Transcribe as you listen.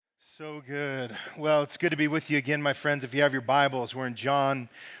So good. Well, it's good to be with you again, my friends. If you have your Bibles, we're in John.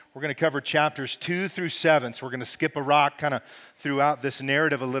 We're going to cover chapters 2 through 7. So we're going to skip a rock kind of throughout this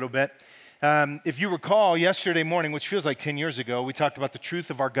narrative a little bit. If you recall, yesterday morning, which feels like 10 years ago, we talked about the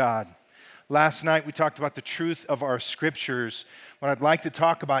truth of our God. Last night, we talked about the truth of our scriptures. What I'd like to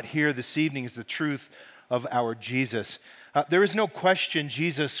talk about here this evening is the truth of our Jesus. There is no question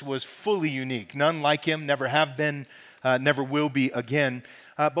Jesus was fully unique. None like him, never have been, never will be again.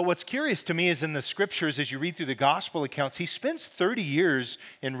 But what's curious to me is in the scriptures, as you read through the gospel accounts, he spends 30 years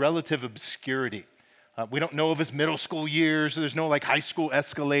in relative obscurity. We don't know of his middle school years. There's no like high school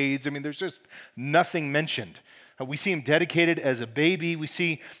escalades. I mean, there's just nothing mentioned. We see him dedicated as a baby. We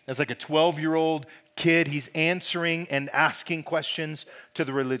see as like a 12-year-old kid, he's answering and asking questions to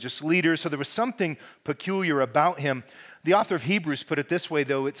the religious leaders. So there was something peculiar about him. The author of Hebrews put it this way,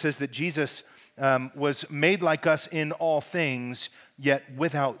 though. It says that Jesus was made like us in all things, yet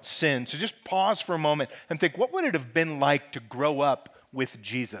without sin. So just pause for a moment and think, what would it have been like to grow up with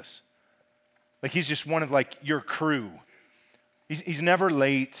Jesus? Like he's just one of like your crew. He's never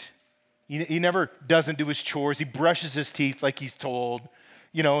late. He never doesn't do his chores. He brushes his teeth like he's told.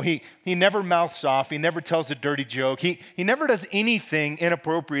 You know, he never mouths off. He never tells a dirty joke. He never does anything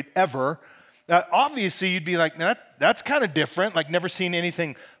inappropriate ever. Obviously, you'd be like, that's kind of different, like never seen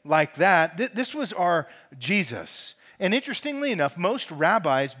anything like that. This was our Jesus. And interestingly enough, most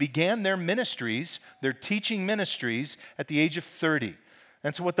rabbis began their ministries, their teaching ministries, at the age of 30.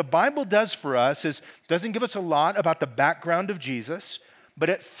 And so what the Bible does for us is doesn't give us a lot about the background of Jesus, but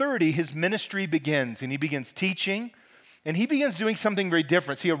at 30, his ministry begins, and he begins teaching, and he begins doing something very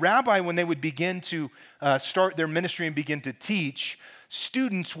different. See, a rabbi, when they would begin to start their ministry and begin to teach,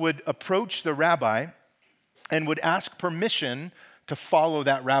 students would approach the rabbi and would ask permission to follow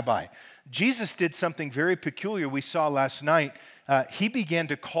that rabbi. Jesus did something very peculiar we saw last night. He began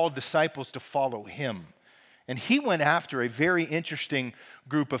to call disciples to follow him. And he went after a very interesting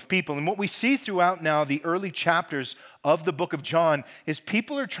group of people. And what we see throughout now the early chapters of the book of John is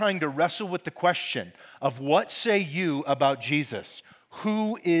people are trying to wrestle with the question of what say you about Jesus?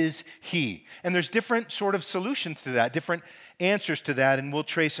 Who is he? And there's different sort of solutions to that, different answers to that, and we'll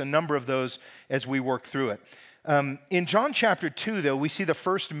trace a number of those as we work through it. In John chapter 2, though, we see the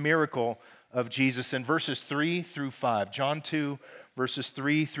first miracle of Jesus in verses 3 through 5. John 2, verses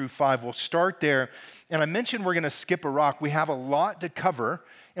 3 through 5. We'll start there. And I mentioned we're going to skip a rock. We have a lot to cover.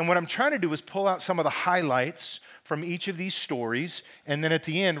 And what I'm trying to do is pull out some of the highlights from each of these stories. And then at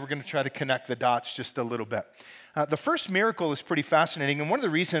the end, we're going to try to connect the dots just a little bit. The first miracle is pretty fascinating. And one of the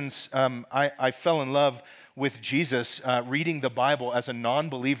reasons I fell in love with Jesus reading the Bible as a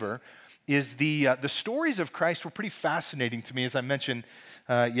non-believer is the stories of Christ were pretty fascinating to me, as I mentioned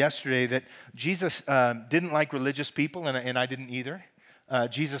yesterday, that Jesus didn't like religious people, and I didn't either.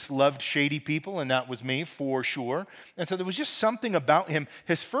 Jesus loved shady people, and that was me for sure. And so there was just something about him.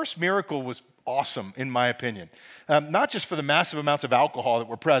 His first miracle was awesome, in my opinion. Not just for the massive amounts of alcohol that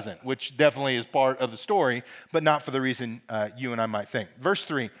were present, which definitely is part of the story, but not for the reason you and I might think. Verse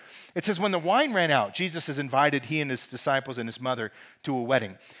 3, it says, when the wine ran out, Jesus is invited, he and his disciples and his mother, to a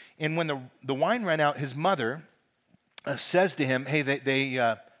wedding. And when the wine ran out, his mother says to him, hey, they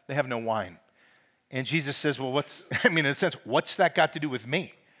have no wine. And Jesus says, well, in a sense, what's that got to do with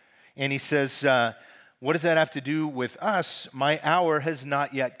me? And he says, what does that have to do with us? My hour has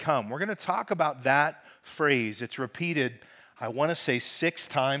not yet come. We're going to talk about that phrase. It's repeated, I want to say 6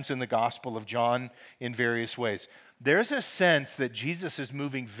 times in the Gospel of John in various ways. There's a sense that Jesus is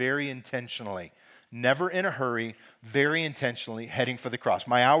moving very intentionally, never in a hurry, very intentionally heading for the cross.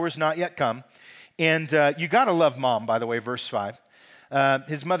 My hour's not yet come. And you got to love mom, by the way, verse 5.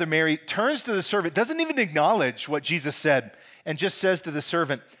 His mother Mary turns to the servant, doesn't even acknowledge what Jesus said, and just says to the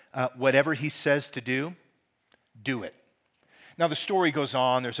servant, whatever he says to do, do it. Now the story goes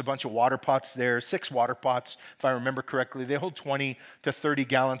on. There's a bunch of water pots there, 6 water pots, if I remember correctly. They hold 20 to 30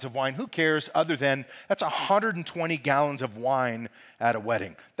 gallons of wine. Who cares other than that's 120 gallons of wine at a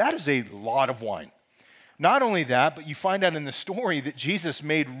wedding. That is a lot of wine. Not only that, but you find out in the story that Jesus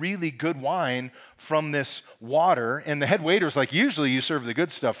made really good wine from this water, and the head waiter's like, usually you serve the good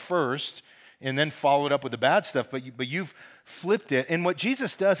stuff first and then follow it up with the bad stuff, but you've flipped it. And what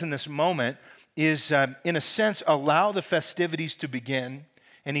Jesus does in this moment is, in a sense, allow the festivities to begin,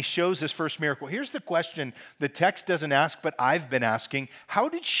 and he shows this first miracle. Here's the question the text doesn't ask, but I've been asking. How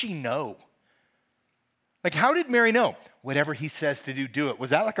did she know? Like, how did Mary know? Whatever he says to do, do it. Was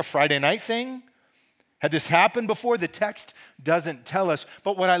that like a Friday night thing? Had this happened before? The text doesn't tell us.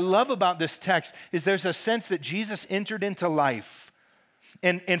 But what I love about this text is there's a sense that Jesus entered into life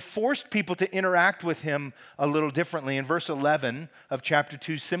and forced people to interact with him a little differently. In verse 11 of chapter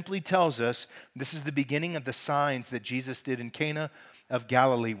 2 simply tells us this is the beginning of the signs that Jesus did in Cana of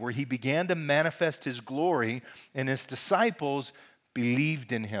Galilee, where he began to manifest his glory, and his disciples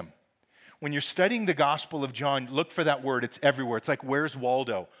believed in him. When you're studying the Gospel of John, look for that word. It's everywhere. It's like, where's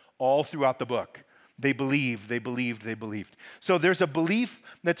Waldo? All throughout the book. They believed, they believed, they believed. So there's a belief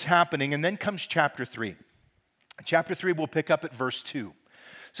that's happening, and then comes chapter 3. Chapter 3, we'll pick up at verse 2.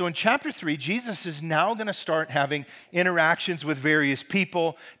 So in chapter 3, Jesus is now going to start having interactions with various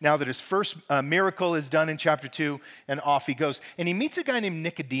people now that his first miracle is done in chapter 2, and off he goes. And he meets a guy named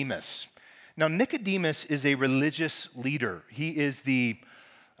Nicodemus. Now, Nicodemus is a religious leader. He is the,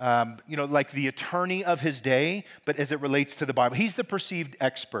 like the attorney of his day, but as it relates to the Bible. He's the perceived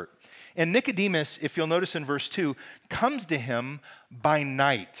expert. And Nicodemus, if you'll notice in verse 2, comes to him by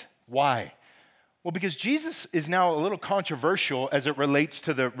night. Why? Well, because Jesus is now a little controversial as it relates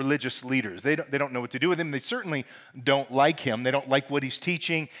to the religious leaders. They don't know what to do with him. They certainly don't like him. They don't like what he's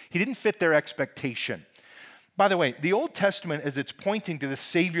teaching. He didn't fit their expectation. By the way, the Old Testament, as it's pointing to the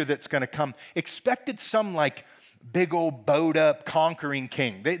Savior that's going to come, expected some like big old bowed up conquering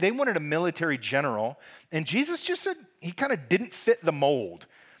king. They wanted a military general, and Jesus just said he kind of didn't fit the mold.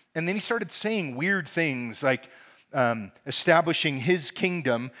 And then he started saying weird things like establishing his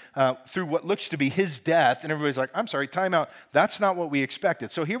kingdom through what looks to be his death. And everybody's like, I'm sorry, time out. That's not what we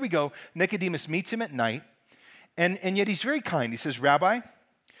expected. So here we go. Nicodemus meets him at night, and yet he's very kind. He says, Rabbi,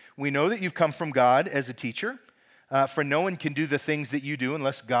 we know that you've come from God as a teacher, for no one can do the things that you do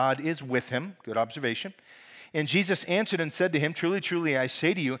unless God is with him. Good observation. And Jesus answered and said to him, truly, truly, I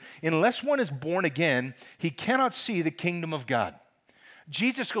say to you, unless one is born again, he cannot see the kingdom of God.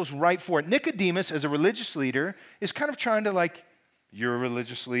 Jesus goes right for it. Nicodemus, as a religious leader, is kind of trying to like, you're a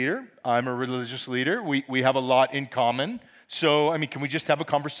religious leader, I'm a religious leader, we have a lot in common. So, can we just have a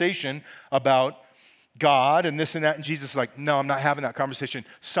conversation about God and this and that? And Jesus is like, no, I'm not having that conversation.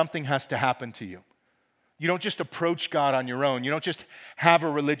 Something has to happen to you. You don't just approach God on your own. You don't just have a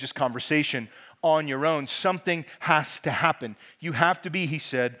religious conversation on your own. Something has to happen. You have to be, he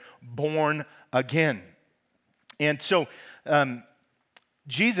said, born again. And so,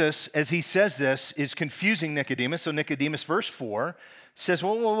 Jesus, as he says this, is confusing Nicodemus. So Nicodemus, verse 4, says,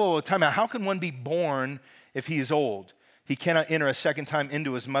 whoa, time out. How can one be born if he is old? He cannot enter a second time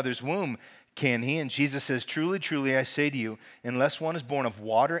into his mother's womb, can he? And Jesus says, truly, truly, I say to you, unless one is born of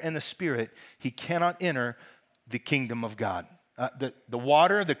water and the Spirit, he cannot enter the kingdom of God. The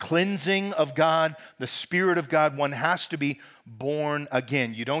water, the cleansing of God, the Spirit of God, one has to be born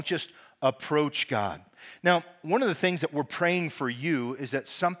again. You don't just approach God. Now, one of the things that we're praying for you is that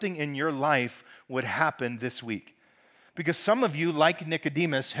something in your life would happen this week. Because some of you, like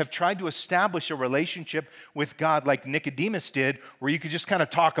Nicodemus, have tried to establish a relationship with God like Nicodemus did, where you could just kind of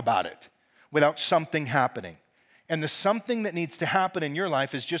talk about it without something happening. And the something that needs to happen in your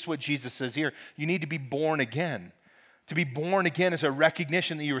life is just what Jesus says here. You need to be born again. To be born again is a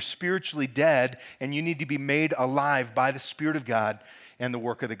recognition that you are spiritually dead and you need to be made alive by the Spirit of God and the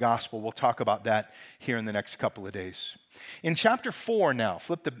work of the gospel. We'll talk about that here in the next couple of days. In chapter 4 now,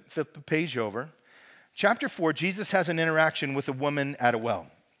 flip the page over. Chapter 4, Jesus has an interaction with a woman at a well.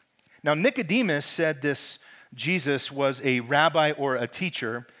 Now, Nicodemus said this Jesus was a rabbi or a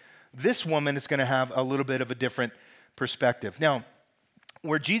teacher. This woman is going to have a little bit of a different perspective. Now,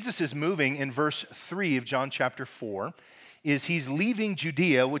 where Jesus is moving in verse 3 of John chapter 4 is he's leaving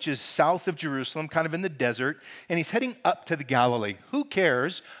Judea, which is south of Jerusalem, kind of in the desert, and he's heading up to the Galilee. Who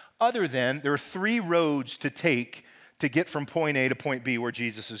cares other than there are 3 roads to take to get from point A to point B where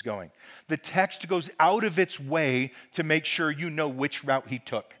Jesus is going. The text goes out of its way to make sure you know which route he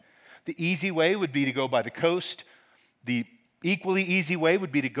took. The easy way would be to go by the coast. The equally easy way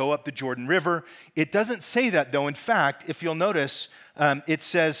would be to go up the Jordan River. It doesn't say that, though. In fact, if you'll notice, it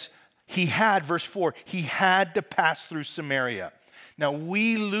says he had, verse 4, he had to pass through Samaria. Now,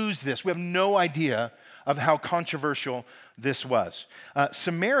 we lose this. We have no idea of how controversial this was.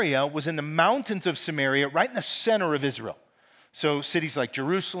 Samaria was in the mountains of Samaria, right in the center of Israel. So cities like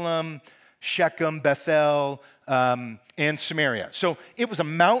Jerusalem, Shechem, Bethel, and Samaria. So it was a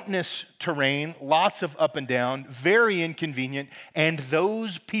mountainous terrain, lots of up and down, very inconvenient, and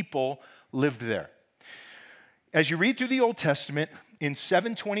those people lived there. As you read through the Old Testament, in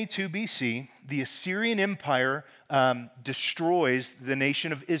 722 BC, the Assyrian Empire destroys the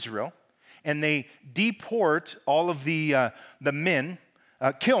nation of Israel, and they deport all of the men,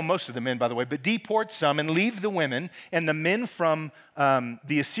 kill most of the men, by the way, but deport some and leave the women, and the men from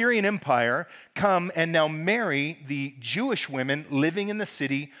the Assyrian Empire come and now marry the Jewish women living in the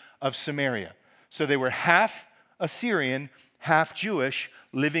city of Samaria. So they were half Assyrian, half Jewish,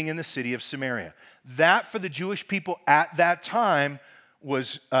 living in the city of Samaria. That, for the Jewish people at that time,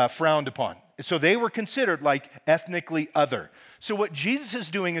 was frowned upon. So they were considered like ethnically other. So what Jesus is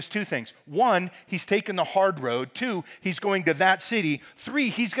doing is two things. One, he's taken the hard road. Two, he's going to that city. Three,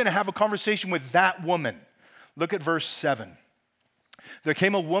 he's going to have a conversation with that woman. Look at verse 7. There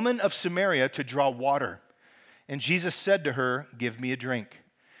came a woman of Samaria to draw water, and Jesus said to her, "Give me a drink."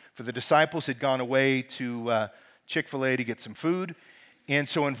 For the disciples had gone away to Chick-fil-A to get some food. And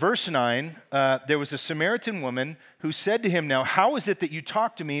so in verse 9, there was a Samaritan woman who said to him, "Now, how is it that you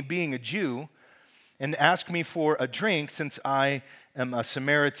talk to me, being a Jew, and ask me for a drink since I am a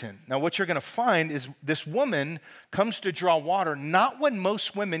Samaritan?" Now, what you're going to find is this woman comes to draw water, not when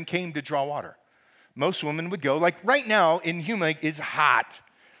most women came to draw water. Most women would go, like right now in Hume it's hot.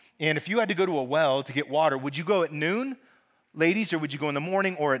 And if you had to go to a well to get water, would you go at noon, ladies, or would you go in the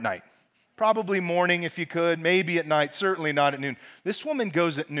morning or at night? Probably morning if you could, maybe at night, certainly not at noon. This woman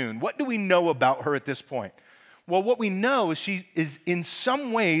goes at noon. What do we know about her at this point? Well, what we know is she is in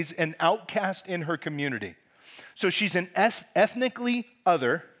some ways an outcast in her community. So she's an ethnically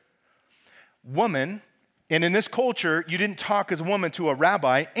other woman, and in this culture, you didn't talk as a woman to a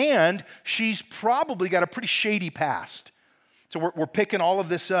rabbi, and she's probably got a pretty shady past. So we're picking all of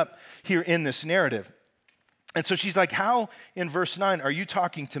this up here in this narrative. And so she's like, "How, in verse 9, are you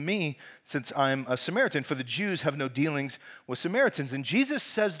talking to me since I'm a Samaritan? For the Jews have no dealings with Samaritans." And Jesus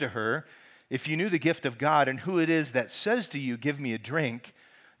says to her, "If you knew the gift of God and who it is that says to you, 'Give me a drink,'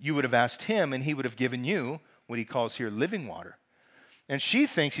 you would have asked him, and he would have given you what he calls here living water." And she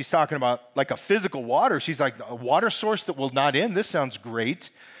thinks he's talking about like a physical water. She's like, "A water source that will not end? This sounds great."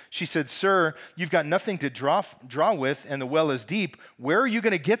 She said, "Sir, you've got nothing to draw with, and the well is deep. Where are you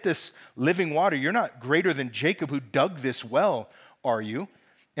going to get this living water? You're not greater than Jacob who dug this well, are you?"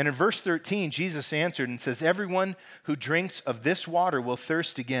 And in verse 13, Jesus answered and says, "Everyone who drinks of this water will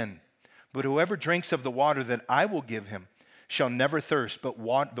thirst again. But whoever drinks of the water that I will give him shall never thirst, but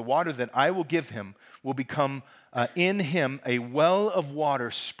the water that I will give him will become in him a well of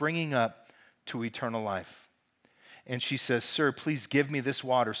water springing up to eternal life." And she says, "Sir, please give me this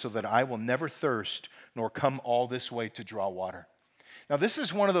water so that I will never thirst nor come all this way to draw water." Now, this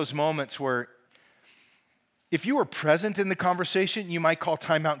is one of those moments where if you were present in the conversation, you might call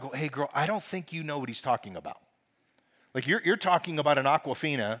time out and go, "Hey, girl, I don't think you know what he's talking about. Like you're talking about an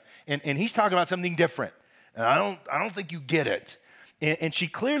Aquafina, and he's talking about something different. And I don't think you get it." And she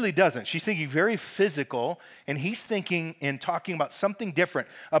clearly doesn't. She's thinking very physical, and he's thinking and talking about something different,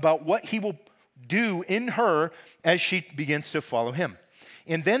 about what he will do in her as she begins to follow him.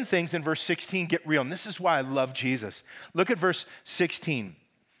 And then things in verse 16 get real, and this is why I love Jesus. Look at verse 16.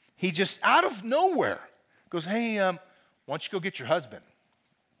 He just out of nowhere goes, "Hey, why don't you go get your husband?"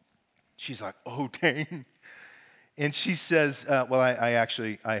 She's like, "Oh, dang." And she says, "Well,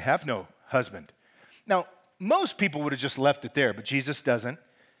 I have no husband." Now, most people would have just left it there, but Jesus doesn't.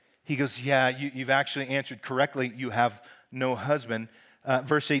 He goes, "Yeah, you've actually answered correctly. You have no husband."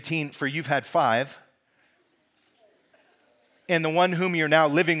 Verse 18, "For you've had 5, and the one whom you're now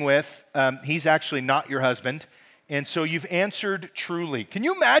living with, he's actually not your husband, and so you've answered truly." Can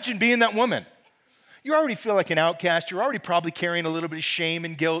you imagine being that woman? You already feel like an outcast. You're already probably carrying a little bit of shame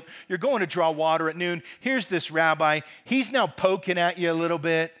and guilt. You're going to draw water at noon. Here's this rabbi. He's now poking at you a little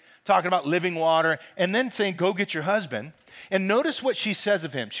bit, talking about living water, and then saying, "Go get your husband." And notice what she says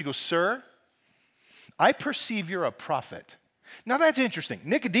of him. She goes, "Sir, I perceive you're a prophet." Now that's interesting.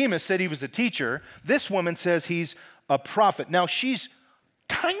 Nicodemus said he was a teacher. This woman says he's a prophet. Now she's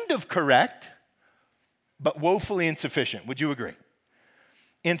kind of correct, but woefully insufficient. Would you agree?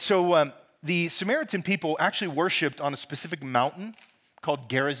 And so the Samaritan people actually worshiped on a specific mountain called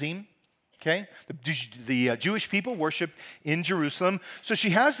Gerizim. Okay? The Jewish people worship in Jerusalem. So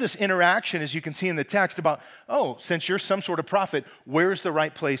she has this interaction, as you can see in the text, about, "Oh, since you're some sort of prophet, where's the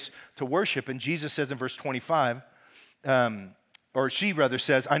right place to worship?" And Jesus says in verse 25, or she rather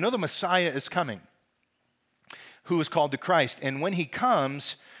says, "I know the Messiah is coming, who is called the Christ. And when he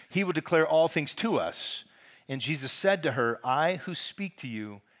comes, he will declare all things to us." And Jesus said to her, "I who speak to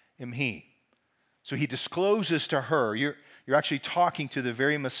you am he." So he discloses to her, you're actually talking to the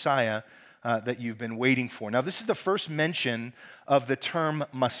very Messiah that you've been waiting for. Now, this is the first mention of the term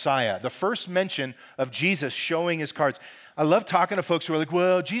Messiah, the first mention of Jesus showing his cards. I love talking to folks who are like,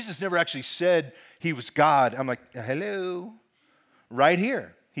 "Well, Jesus never actually said he was God." I'm like, hello. Right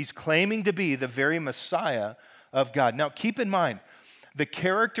here, he's claiming to be the very Messiah of God. Now, keep in mind, the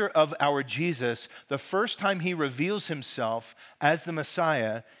character of our Jesus, the first time he reveals himself as the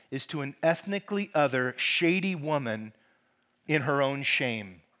Messiah is to an ethnically other, shady woman in her own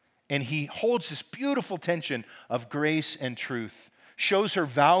shame And he holds this beautiful tension of grace and truth, shows her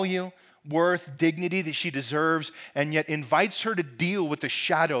value, worth, dignity that she deserves, and yet invites her to deal with the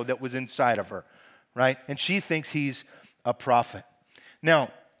shadow that was inside of her, right? And she thinks he's a prophet.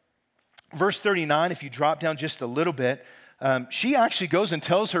 Now, verse 39, if you drop down just a little bit, she actually goes and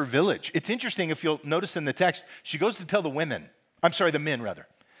tells her village. It's interesting, if you'll notice in the text, she goes to tell the men rather.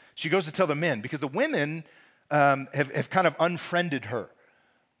 She goes to tell the men because the women have kind of unfriended her.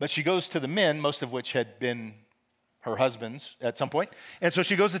 But she goes to the men, most of which had been her husbands at some point. And so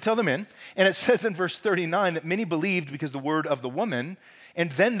she goes to tell the men. And it says in verse 39 that many believed because the word of the woman.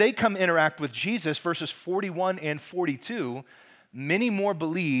 And then they come interact with Jesus, verses 41 and 42. Many more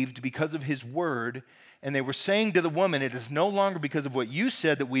believed because of his word. And they were saying to the woman, it is no longer because of what you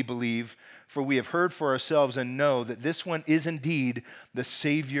said that we believe, for we have heard for ourselves and know that this one is indeed the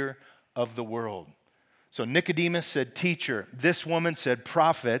Savior of the world. So Nicodemus said, teacher. This woman said,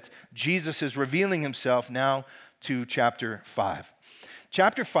 prophet. Jesus is revealing himself now to chapter 5.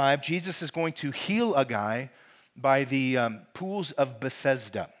 Chapter 5, Jesus is going to heal a guy by the pools of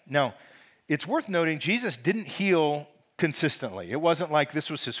Bethesda. Now, it's worth noting Jesus didn't heal consistently. It wasn't like this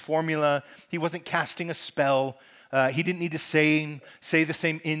was his formula. He wasn't casting a spell. He didn't need to say the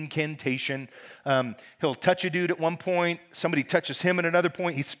same incantation. He'll touch a dude at one point. Somebody touches him at another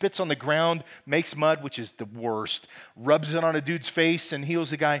point. He spits on the ground, makes mud, which is the worst, rubs it on a dude's face and heals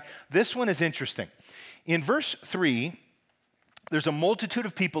the guy. This one is interesting. In verse 3, there's a multitude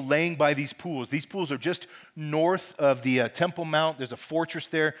of people laying by these pools. These pools are just north of the Temple Mount. There's a fortress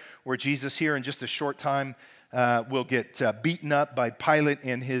there where Jesus here in just a short time will get beaten up by Pilate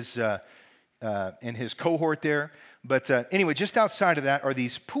and his cohort there. But anyway, just outside of that are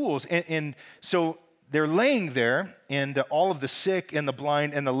these pools. And so they're laying there, and all of the sick and the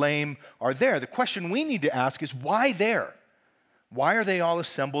blind and the lame are there. The question we need to ask is, why there? Why are they all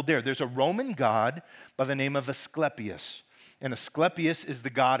assembled there? There's a Roman god by the name of Asclepius. And Asclepius is the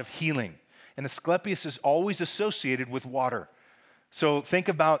god of healing. And Asclepius is always associated with water. So think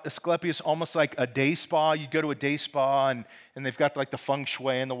about Asclepius almost like a day spa. You go to a day spa and they've got like the feng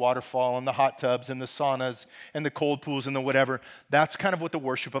shui and the waterfall and the hot tubs and the saunas and the cold pools and the whatever. That's kind of what the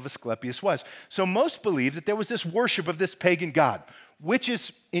worship of Asclepius was. So most believe that there was this worship of this pagan god, which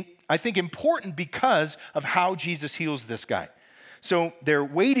is, I think, important because of how Jesus heals this guy. So they're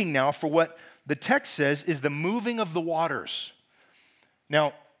waiting now for what the text says is the moving of the waters.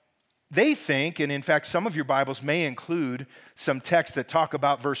 Now, they think, and in fact, some of your Bibles may include some texts that talk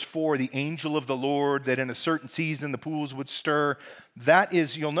about verse 4, the angel of the Lord, that in a certain season the pools would stir. That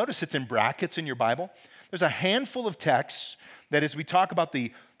is, you'll notice it's in brackets in your Bible. There's a handful of texts that as we talk about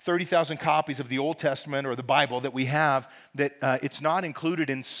the 30,000 copies of the Old Testament or the Bible that we have, that it's not included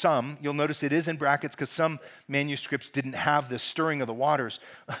in some. You'll notice it is in brackets because some manuscripts didn't have this stirring of the waters.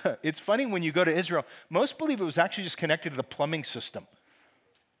 It's funny when you go to Israel, most believe it was actually just connected to the plumbing system.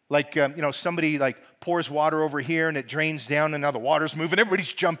 Like, somebody like pours water over here and it drains down and now the water's moving.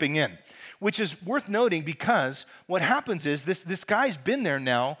 Everybody's jumping in, which is worth noting because what happens is this guy's been there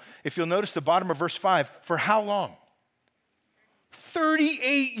now, if you'll notice the bottom of verse 5, for how long?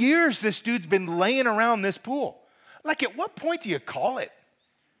 38 years this dude's been laying around this pool. Like, at what point do you call it?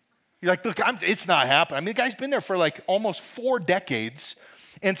 You're like, look, it's not happening. I mean, the guy's been there for like almost 4 decades.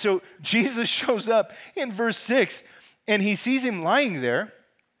 And so Jesus shows up in verse 6 and he sees him lying there.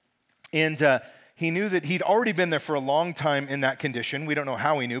 And he knew that he'd already been there for a long time in that condition. We don't know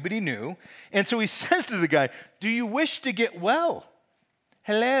how he knew, but he knew. And so he says to the guy, do you wish to get well?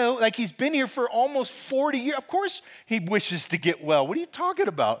 Hello? Like he's been here for almost 40 years. Of course he wishes to get well. What are you talking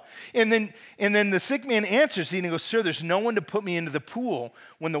about? And then the sick man answers and he goes, sir, there's no one to put me into the pool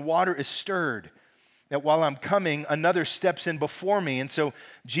when the water is stirred. That while I'm coming, another steps in before me. And so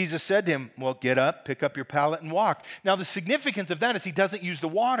Jesus said to him, well, get up, pick up your pallet and walk. Now the significance of that is he doesn't use the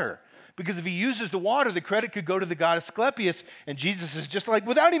water. Because if he uses the water, the credit could go to the god Asclepius. And Jesus is just like,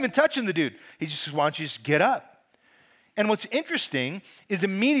 without even touching the dude, he just says, why don't you just get up? And what's interesting is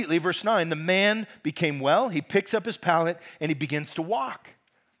immediately, verse 9, the man became well, he picks up his pallet, and he begins to walk.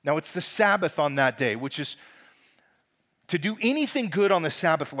 Now it's the Sabbath on that day, which is to do anything good on the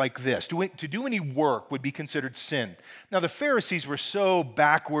Sabbath like this, to do any work would be considered sin. Now the Pharisees were so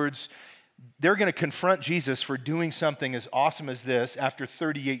backwards. They're going to confront Jesus for doing something as awesome as this after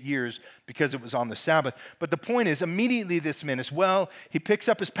 38 years because it was on the Sabbath. But the point is, immediately this man is well, he picks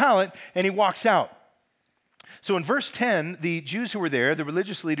up his pallet and he walks out. So in verse 10, the Jews who were there, the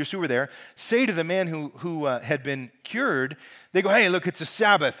religious leaders who were there, say to the man who had been cured, they go, hey, look, it's a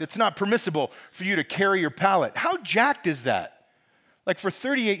Sabbath. It's not permissible for you to carry your pallet. How jacked is that? Like for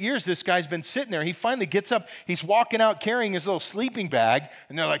 38 years, this guy's been sitting there. He finally gets up. He's walking out carrying his little sleeping bag.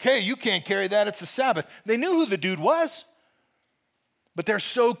 And they're like, hey, you can't carry that. It's the Sabbath. They knew who the dude was. But they're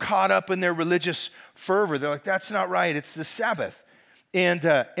so caught up in their religious fervor. They're like, that's not right. It's the Sabbath. And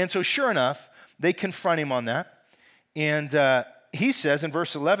so sure enough, they confront him on that. And he says in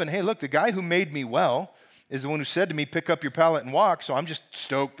verse 11, hey, look, the guy who made me well is the one who said to me, pick up your pallet and walk. So I'm just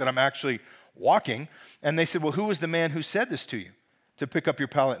stoked that I'm actually walking. And they said, well, who was the man who said this to you, to pick up your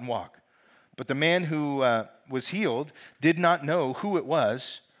pallet and walk? But the man who was healed did not know who it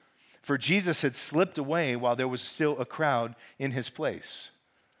was, for Jesus had slipped away while there was still a crowd in his place.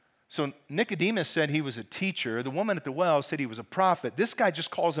 So Nicodemus said he was a teacher. The woman at the well said he was a prophet. This guy just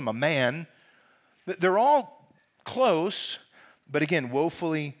calls him a man. They're all close, but again,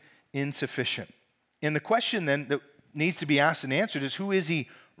 woefully insufficient. And the question then that needs to be asked and answered is, who is he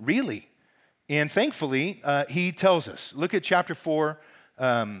really? And thankfully, he tells us. Look at chapter 4,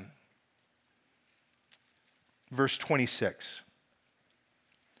 verse 26.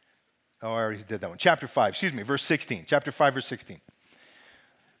 Oh, I already did that one. Chapter 5, verse 16. Chapter 5, verse 16.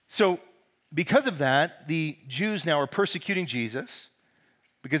 So because of that, the Jews now are persecuting Jesus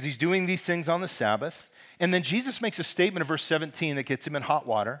because he's doing these things on the Sabbath. And then Jesus makes a statement in verse 17 that gets him in hot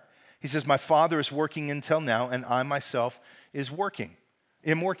water. He says, my Father is working until now, and I myself am working.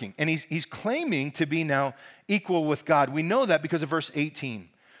 And he's claiming to be now equal with God. We know that because of verse 18.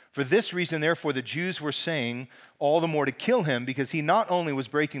 For this reason, therefore, the Jews were saying all the more to kill him, because he not only was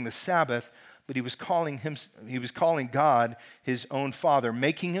breaking the Sabbath, but he was calling God his own Father,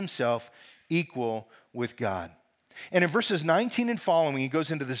 making himself equal with God. And in verses 19 and following, he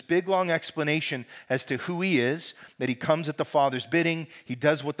goes into this big, long explanation as to who he is, that he comes at the Father's bidding, he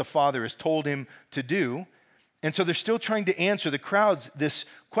does what the Father has told him to do. And so they're still trying to answer the crowds this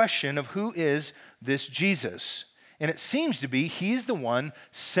question of who is this Jesus? And it seems to be he's the one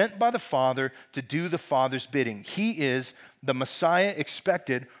sent by the Father to do the Father's bidding. He is the Messiah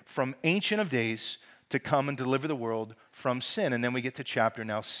expected from Ancient of Days to come and deliver the world from sin. And then we get to chapter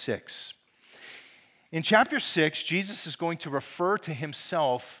now 6. In chapter 6, Jesus is going to refer to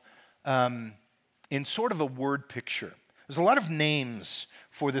himself in sort of a word picture. There's a lot of names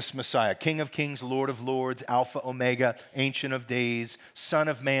for this Messiah: King of Kings, Lord of Lords, Alpha, Omega, Ancient of Days, Son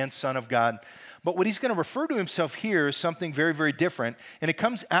of Man, Son of God. But what he's going to refer to himself here is something very, very different. And it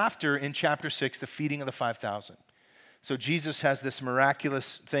comes after, in chapter 6, the feeding of the 5,000. So Jesus has this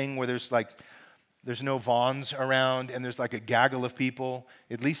miraculous thing where there's no Vaughns around, and there's like a gaggle of people,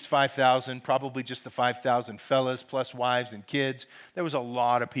 at least 5,000, probably just the 5,000 fellas, plus wives and kids. There was a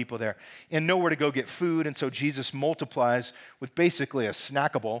lot of people there, and nowhere to go get food, and so Jesus multiplies with basically a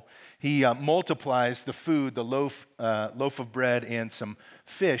snackable. He multiplies the food, the loaf of bread and some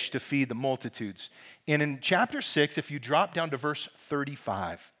fish to feed the multitudes. And in chapter 6, if you drop down to verse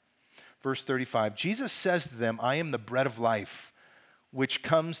 35, Jesus says to them, I am the bread of life, which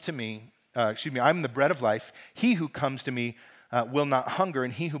comes to me. I am the bread of life. He who comes to me will not hunger,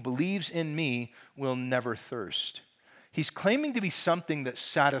 and he who believes in me will never thirst. He's claiming to be something that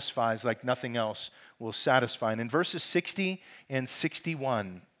satisfies like nothing else will satisfy. And in verses 60 and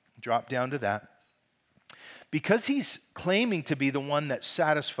 61, drop down to that. Because he's claiming to be the one that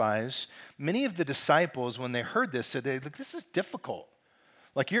satisfies, many of the disciples, when they heard this, said, look, this is difficult.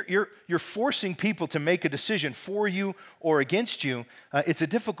 Like you're forcing people to make a decision for you or against you. It's a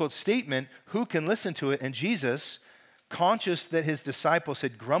difficult statement. Who can listen to it? And Jesus, conscious that his disciples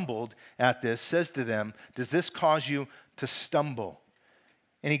had grumbled at this, says to them, does this cause you to stumble?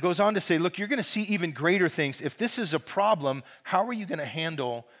 And he goes on to say, look, you're going to see even greater things. If this is a problem, how are you going to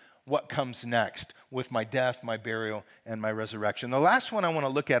handle what comes next with my death, my burial, and my resurrection? The last one I want to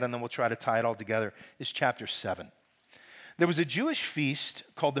look at, and then we'll try to tie it all together, is chapter 7. There was a Jewish feast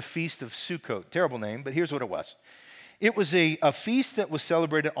called the Feast of Sukkot. Terrible name, but here's what it was. It was a feast that was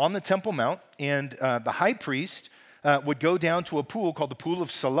celebrated on the Temple Mount, and the high priest would go down to a pool called the Pool of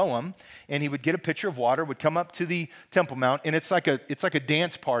Siloam, and he would get a pitcher of water, would come up to the Temple Mount, and it's like a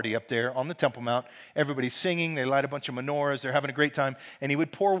dance party up there on the Temple Mount. Everybody's singing, they light a bunch of menorahs, they're having a great time, and he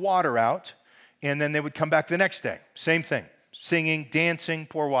would pour water out, and then they would come back the next day. Same thing. Singing, dancing,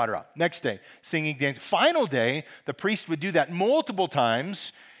 pour water out. Next day, singing, dancing. Final day, the priest would do that multiple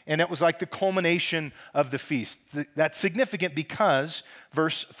times, and it was like the culmination of the feast. That's significant because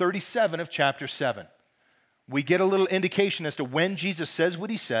verse 37 of chapter 7, we get a little indication as to when Jesus says what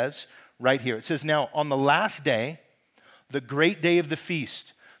he says right here. It says, now, on the last day, the great day of the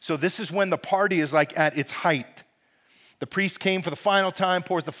feast. So this is when the party is like at its height. The priest came for the final time,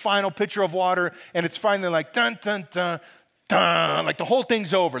 pours the final pitcher of water, and it's finally like, dun, dun, dun, dun, like the whole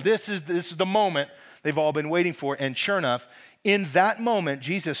thing's over. This is the moment they've all been waiting for. And sure enough, In that moment,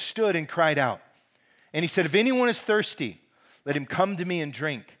 Jesus stood and cried out. And he said, if anyone is thirsty, let him come to me and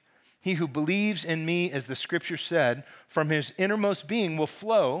drink. He who believes in me, as the scripture said, from his innermost being will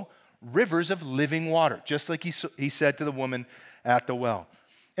flow rivers of living water, just like he said to the woman at the well.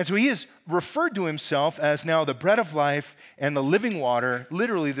 And so he has referred to himself as now the bread of life and the living water,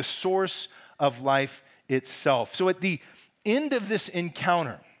 literally the source of life itself. So at the end of this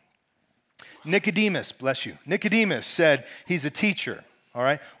encounter, Nicodemus, bless you, Nicodemus said he's a teacher, all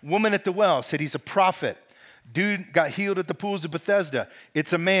right? Woman at the well said he's a prophet. Dude got healed at the pools of Bethesda.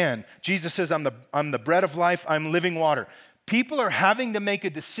 It's a man. Jesus says, I'm the bread of life, I'm living water. People are having to make a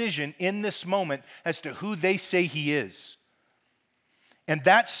decision in this moment as to who they say he is. And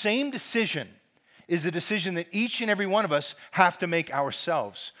that same decision is a decision that each and every one of us have to make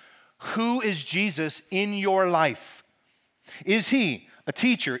ourselves. Who is Jesus in your life? Is he a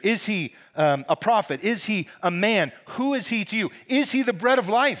teacher? Is he a prophet? Is he a man? Who is he to you? Is he the bread of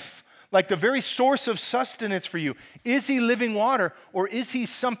life, like the very source of sustenance for you? Is he living water, or is he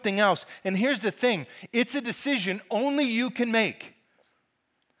something else? And here's the thing, it's a decision only you can make.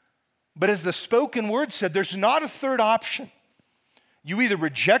 But as the spoken word said, there's not a third option. You either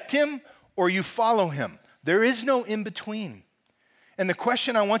reject him or you follow him. There is no in between. And the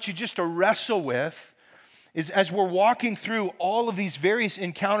question I want you just to wrestle with is, as we're walking through all of these various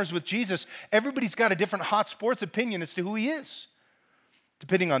encounters with Jesus, everybody's got a different hot sports opinion as to who he is,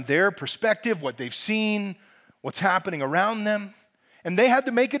 depending on their perspective, what they've seen, what's happening around them. And they had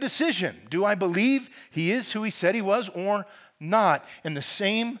to make a decision. Do I believe he is who he said he was or not? And the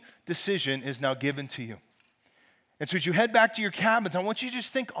same decision is now given to you. And so as you head back to your cabins, I want you to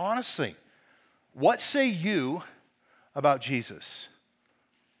just think honestly, what say you about Jesus?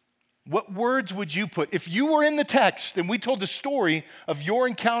 What words would you put? If you were in the text and we told the story of your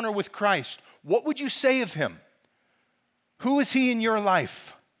encounter with Christ, what would you say of him? Who is he in your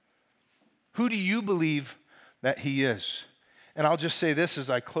life? Who do you believe that he is? And I'll just say this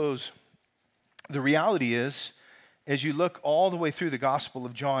as I close. The reality is, as you look all the way through the Gospel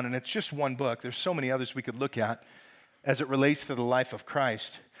of John, and it's just one book, there's so many others we could look at as it relates to the life of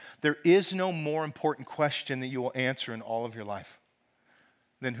Christ, there is no more important question that you will answer in all of your life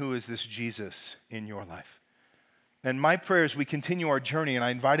than who is this Jesus in your life. And my prayer as we continue our journey, and I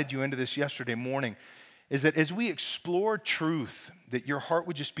invited you into this yesterday morning, is that as we explore truth, that your heart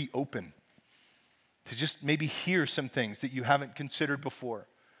would just be open to just maybe hear some things that you haven't considered before.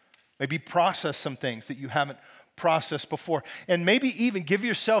 Maybe process some things that you haven't processed before. And maybe even give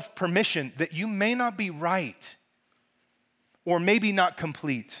yourself permission that you may not be right or maybe not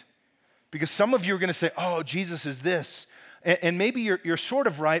complete. Because some of you are going to say, oh, Jesus is this. And maybe you're sort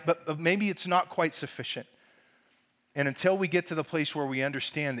of right, but maybe it's not quite sufficient. And until we get to the place where we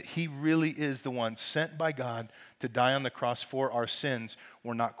understand that he really is the one sent by God to die on the cross for our sins,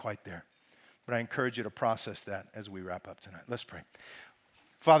 we're not quite there. But I encourage you to process that as we wrap up tonight. Let's pray.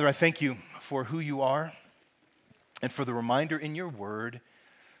 Father, I thank you for who you are and for the reminder in your word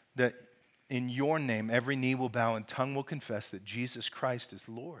that in your name every knee will bow and tongue will confess that Jesus Christ is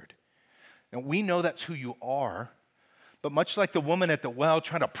Lord. And we know that's who you are, but much like the woman at the well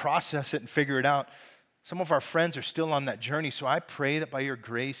trying to process it and figure it out, some of our friends are still on that journey. So I pray that by your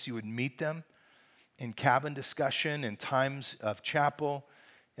grace you would meet them in cabin discussion, in times of chapel,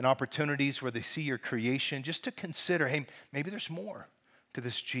 in opportunities where they see your creation, just to consider, hey, maybe there's more to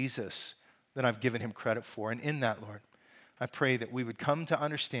this Jesus than I've given him credit for. And in that, Lord, I pray that we would come to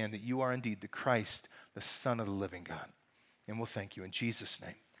understand that you are indeed the Christ, the Son of the living God. And we'll thank you in Jesus'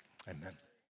 name. Amen.